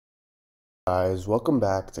Guys, welcome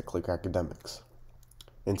back to Click Academics.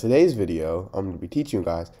 In today's video, I'm going to be teaching you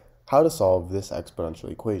guys how to solve this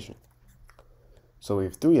exponential equation. So we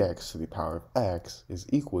have 3x to the power of x is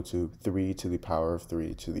equal to 3 to the power of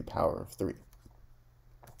 3 to the power of 3.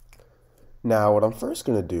 Now, what I'm first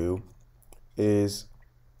going to do is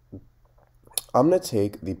I'm going to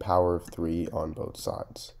take the power of 3 on both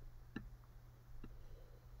sides.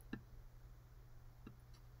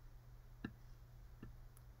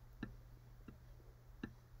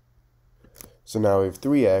 So now we have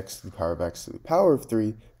 3x to the power of x to the power of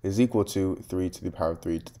 3 is equal to 3 to the power of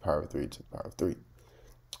 3 to the power of 3 to the power of 3.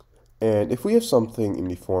 And if we have something in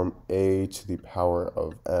the form a to the power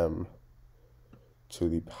of m to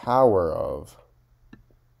the power of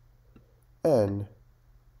n,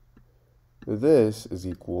 this is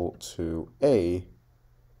equal to a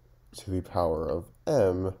to the power of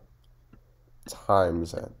m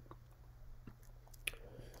times n.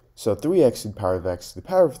 So 3x to the power of x to the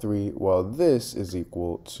power of 3, well, this is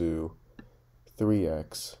equal to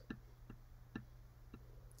 3x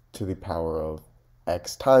to the power of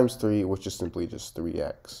x times 3, which is simply just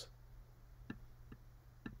 3x.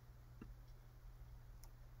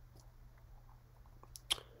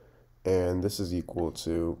 And this is equal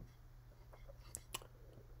to,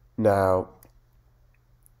 now,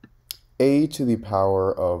 a to the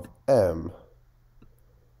power of m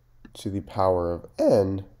to the power of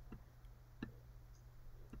n,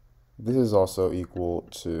 this is also equal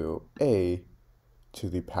to a to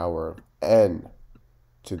the power of n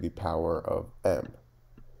to the power of m.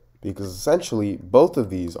 Because essentially, both of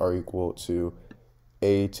these are equal to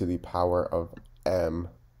a to the power of m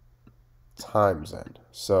times n.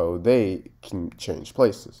 So they can change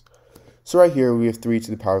places. So right here, we have 3 to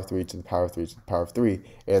the power of 3 to the power of 3 to the power of 3.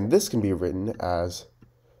 And this can be written as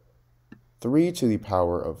 3 to the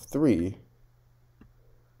power of 3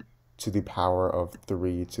 to the power of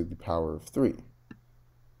 3 to the power of 3.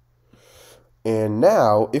 And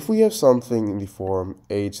now, if we have something in the form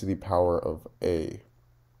a to the power of a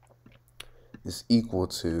is equal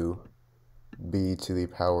to b to the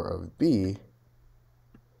power of b,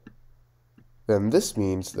 then this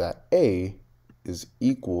means that a is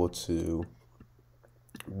equal to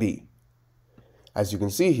b. As you can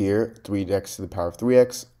see here, 3x to the power of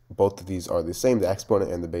 3x, both of these are the same. The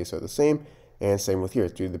exponent and the base are the same. And same with here,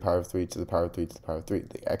 3 to the power of 3 to the power of 3 to the power of 3.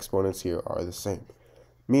 The exponents here are the same.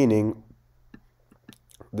 Meaning,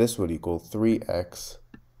 this would equal 3x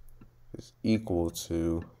is equal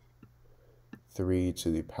to 3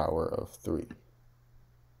 to the power of 3.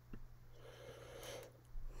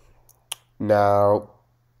 Now,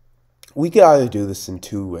 we can either do this in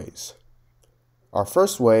two ways. Our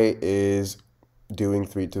first way is doing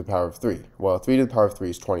 3 to the power of 3. Well, 3 to the power of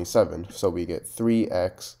 3 is 27, so we get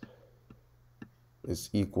 3x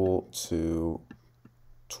is equal to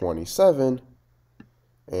 27,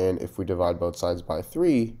 and if we divide both sides by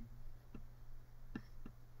 3,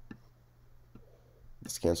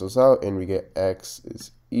 this cancels out, and we get x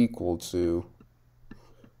is equal to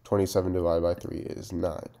 27 divided by 3 is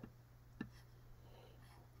 9.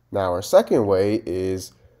 Now our second way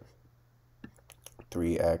is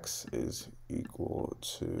 3x is equal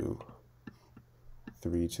to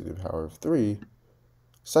 3 to the power of 3.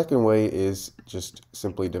 Second way is just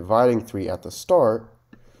simply dividing 3 at the start,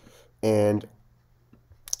 and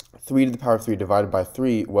 3 to the power of 3 divided by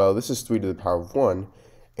 3, well, this is 3 to the power of 1,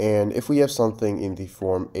 and if we have something in the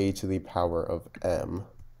form a to the power of m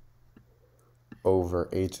over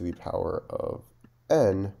a to the power of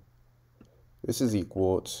n, this is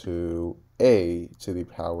equal to a to the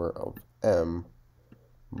power of m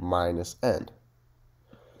minus n.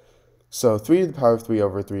 So 3 to the power of 3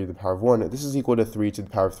 over 3 to the power of 1, this is equal to 3 to the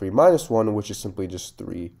power of 3 minus 1, which is simply just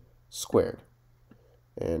 3 squared.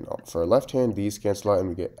 And for our left hand, these cancel out, and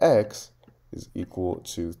we get x is equal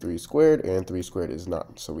to 3 squared, and 3 squared is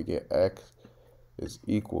 9. So we get x is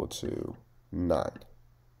equal to 9.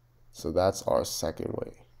 So that's our second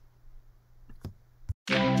way.